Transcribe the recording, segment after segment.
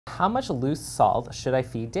how much loose salt should I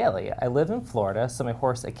feed daily? I live in Florida, so my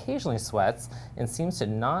horse occasionally sweats and seems to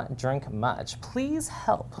not drink much. Please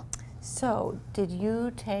help. So, did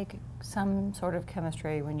you take some sort of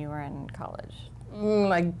chemistry when you were in college?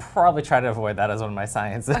 I probably try to avoid that as one of my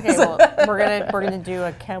sciences. Okay, well, we're gonna do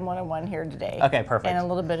a Chem 101 here today. Okay, perfect. And a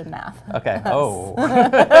little bit of math. Okay. Oh.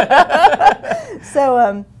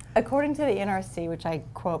 So, according to the NRC, which I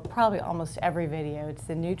quote probably almost every video, it's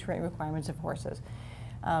the nutrient requirements of horses.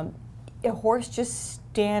 A horse just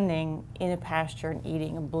standing in a pasture and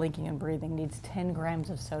eating and blinking and breathing needs 10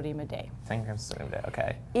 grams of sodium a day. 10 grams of sodium a day.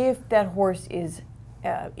 Okay. If that horse is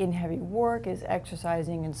in heavy work, is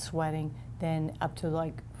exercising and sweating, then up to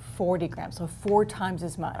like 40 grams, so 4 times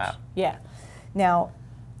as much. Wow. Yeah. Now,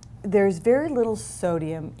 there's very little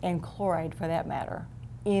sodium and chloride, for that matter,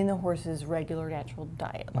 in the horse's regular natural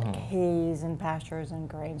diet, like hays and pastures and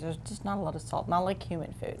grains. There's just not a lot of salt, not like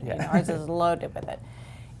human food. Yeah. You know, ours is loaded with it.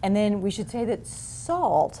 And then we should say that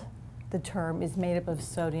salt, the term, is made up of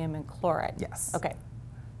sodium and chloride. Yes. Okay.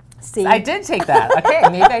 See? I did take that. Okay,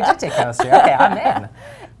 maybe I did take chemistry. Okay, I'm in.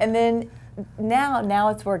 And then now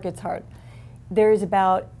it's where it gets hard. There's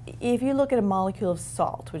about, if you look at a molecule of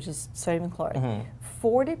salt, which is sodium and chloride,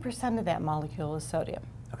 40% of that molecule is sodium.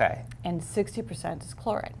 Okay. And 60% is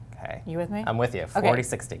chloride. Okay. You with me? I'm with you. 40,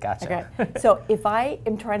 60, gotcha. Okay. So if I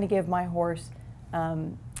am trying to give my horse,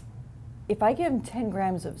 if I give him 10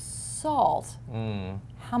 grams of salt,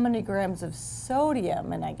 how many grams of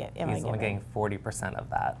sodium am I giving? He's only getting 40% of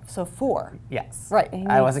that. So 4. Yes. Right.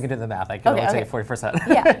 I wasn't going to do the math. I could only take 40%.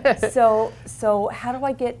 Yeah. So how do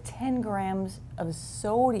I get 10 grams of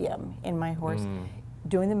sodium in my horse?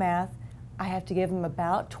 Doing the math, I have to give him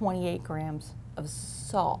about 28 grams of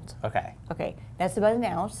salt. Okay. Okay. That's about an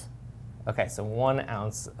ounce. Okay, so 1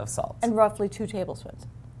 ounce of salt. And roughly 2 tablespoons.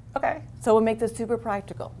 Okay. So we'll make this super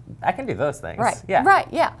practical. I can do those things. Right. Yeah. Right,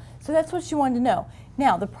 yeah. So that's what you wanted to know.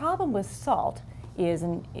 Now, the problem with salt is,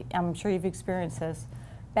 and I'm sure you've experienced this,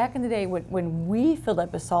 back in the day when we filled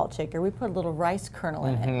up a salt shaker, we put a little rice kernel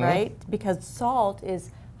in it, right? Because salt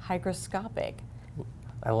is hygroscopic.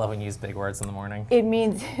 I love when you use big words in the morning. It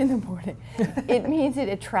means, in the morning, it means it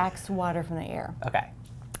attracts water from the air. Okay.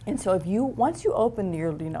 And so if once you open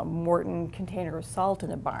your Morton container of salt in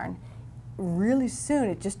the barn, really soon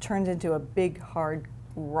it just turns into a big hard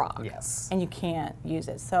rock. Yes. And you can't use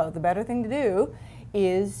it. So the better thing to do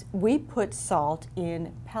is we put salt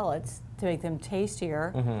in pellets to make them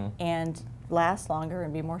tastier and last longer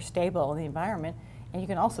and be more stable in the environment. And you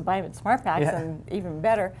can also buy them at SmartPaks and even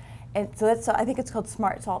better. And so I think it's called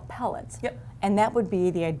Smart Salt Pellets. Yep. And that would be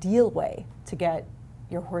the ideal way to get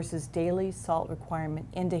your horse's daily salt requirement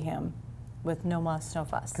into him with no muss, no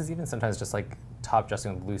fuss. Because even sometimes just like top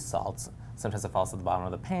dressing with loose salts, sometimes it falls to the bottom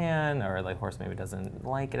of the pan, or the horse maybe doesn't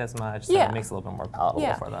like it as much, so it makes it a little bit more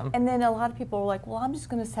palatable for them. And then a lot of people are like, well, I'm just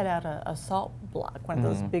going to set out a salt block, one of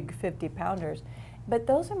those big 50-pounders. But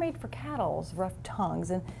those are made for cattle's rough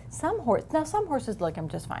tongues, and some horses lick them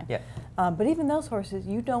just fine. Yeah. But even those horses,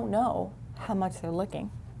 you don't know how much they're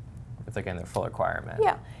licking. It's like in their full requirement.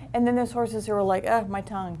 Yeah, and then there's horses who are like, my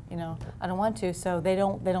tongue, I don't want to, so they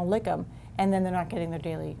don't lick them, and then they're not getting their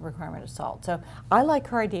daily requirement of salt. So I like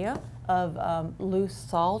her idea of loose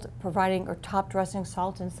salt, providing or top dressing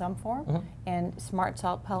salt in some form, and Smart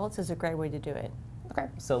Salt Pellets is a great way to do it. Okay,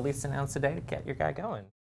 so at least an ounce a day to get your guy going.